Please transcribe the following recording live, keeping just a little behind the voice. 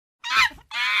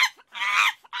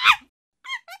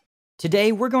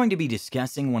Today, we're going to be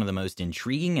discussing one of the most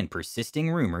intriguing and persisting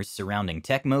rumors surrounding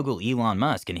tech mogul Elon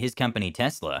Musk and his company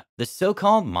Tesla, the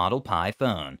so-called Model Pi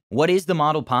phone. What is the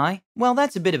Model Pi? Well,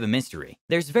 that's a bit of a mystery.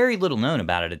 There's very little known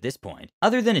about it at this point,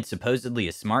 other than it's supposedly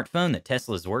a smartphone that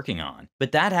Tesla's working on.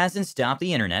 But that hasn't stopped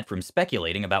the internet from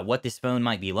speculating about what this phone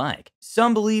might be like.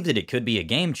 Some believe that it could be a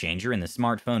game changer in the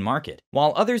smartphone market,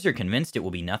 while others are convinced it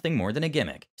will be nothing more than a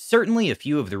gimmick. Certainly, a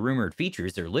few of the rumored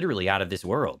features are literally out of this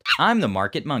world. I'm the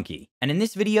Market Monkey, and in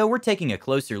this video, we're taking a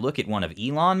closer look at one of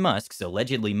Elon Musk's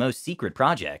allegedly most secret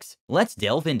projects. Let's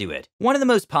delve into it. One of the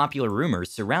most popular rumors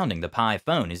surrounding the Pi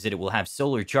phone is that it will have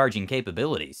solar charging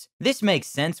capabilities. This makes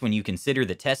sense when you consider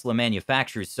that Tesla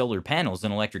manufactures solar panels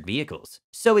in electric vehicles.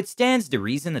 So it stands to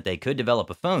reason that they could develop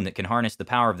a phone that can harness the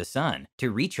power of the sun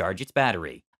to recharge its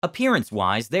battery.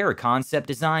 Appearance-wise, there are concept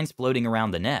designs floating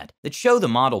around the net that show the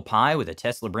Model Pi with a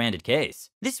Tesla-branded case.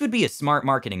 This would be a smart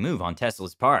marketing move on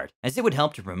Tesla's part, as it would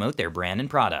help to promote their brand and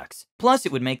products. Plus,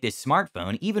 it would make this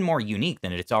smartphone even more unique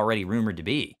than it's already rumored to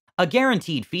be. A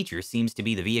guaranteed feature seems to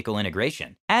be the vehicle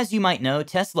integration. As you might know,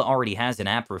 Tesla already has an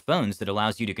app for phones that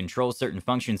allows you to control certain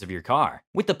functions of your car.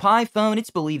 With the Pi phone, it's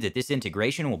believed that this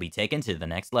integration will be taken to the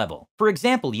next level. For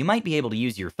example, you might be able to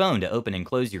use your phone to open and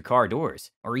close your car doors,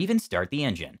 or even start the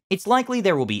engine. It's likely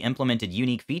there will be implemented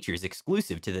unique features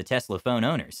exclusive to the Tesla phone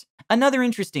owners. Another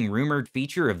interesting rumored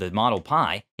feature of the Model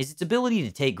Pi is its ability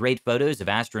to take great photos of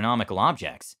astronomical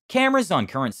objects. Cameras on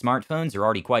current smartphones are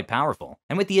already quite powerful,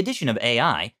 and with the addition of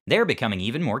AI, they're becoming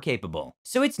even more capable.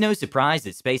 So it's no surprise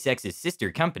that SpaceX's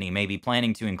sister company may be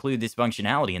planning to include this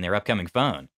functionality in their upcoming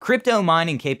phone. Crypto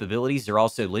mining capabilities are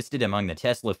also listed among the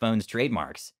Tesla phone's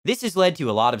trademarks. This has led to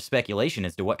a lot of speculation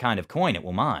as to what kind of coin it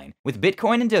will mine, with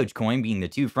Bitcoin and Dogecoin being the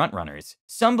two frontrunners.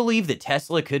 Some believe that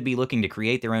Tesla could be looking to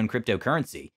create their own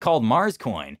cryptocurrency, called Mars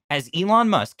Coin, as Elon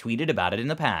Musk tweeted about it in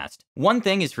the past. One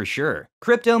thing is for sure,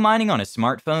 crypto mining on a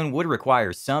smartphone would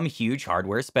require some huge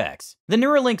hardware specs. The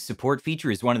Neuralink support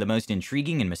feature is one of the most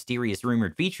intriguing and mysterious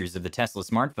rumored features of the Tesla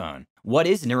smartphone. What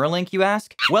is Neuralink, you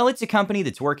ask? Well, it's a company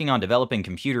that's working on developing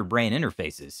computer-brain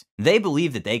interfaces. They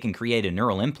believe that they can create a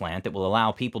neural implant that will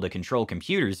allow people to control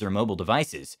computers or mobile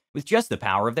devices with just the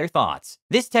power of their thoughts.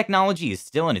 This technology is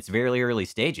still in its very early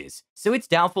stages, so it's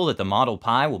doubtful that the Model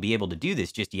Pi will be able to do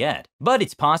this just yet. But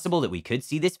it's possible that we could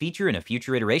see this feature in a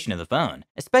future iteration of the phone,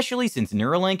 especially since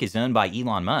Neuralink is owned by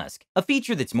Elon Musk. A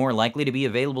feature that's more likely to be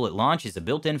available at launch is a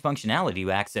built-in functionality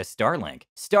to access Starlink.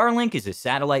 Starlink is a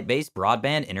satellite-based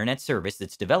broadband internet service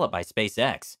that's developed by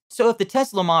SpaceX. So if the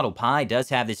Tesla Model Pi does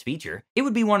have this feature, it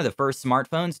would be one of the first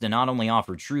smartphones to not only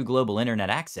offer true global internet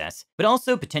access, but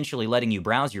also potentially letting you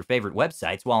browse your favorite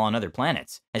websites while on other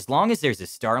planets, as long as there's a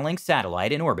Starlink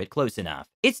satellite in orbit close enough.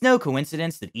 It's no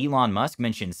coincidence that Elon Musk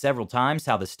mentioned several times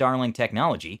how the Starlink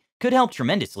technology could help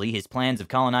tremendously his plans of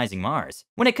colonizing Mars.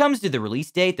 When it comes to the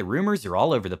release date, the rumors are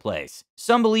all over the place.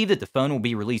 Some believe that the phone will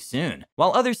be released soon,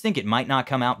 while others think it might not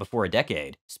come out before a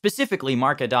decade. Specifically,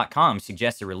 Marca.com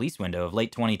suggests a release window of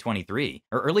late 2023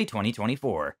 or early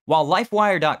 2024, while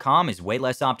LifeWire.com is way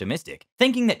less optimistic,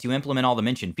 thinking that to implement all the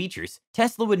mentioned features,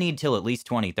 Tesla would need till at least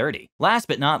 2030. Last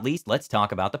but not least, let's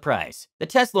talk about the price. The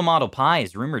Tesla Model Pi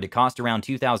is rumored to cost around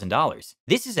 $2,000.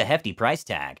 This is a hefty price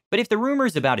tag, but if the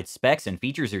rumors about its specs and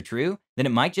features are true, then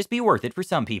it might just be worth it for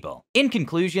some people. In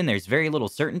conclusion, there's very little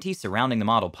certainty surrounding the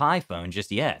Model Pi phone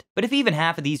just yet. But if even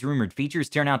half of these rumored features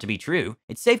turn out to be true,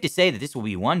 it's safe to say that this will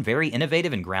be one very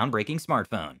innovative and groundbreaking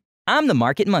smartphone. I'm the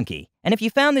Market Monkey, and if you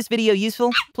found this video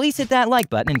useful, please hit that like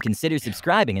button and consider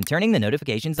subscribing and turning the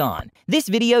notifications on. This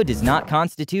video does not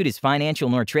constitute as financial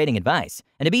nor trading advice,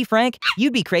 and to be frank,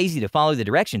 you'd be crazy to follow the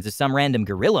directions of some random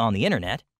gorilla on the internet.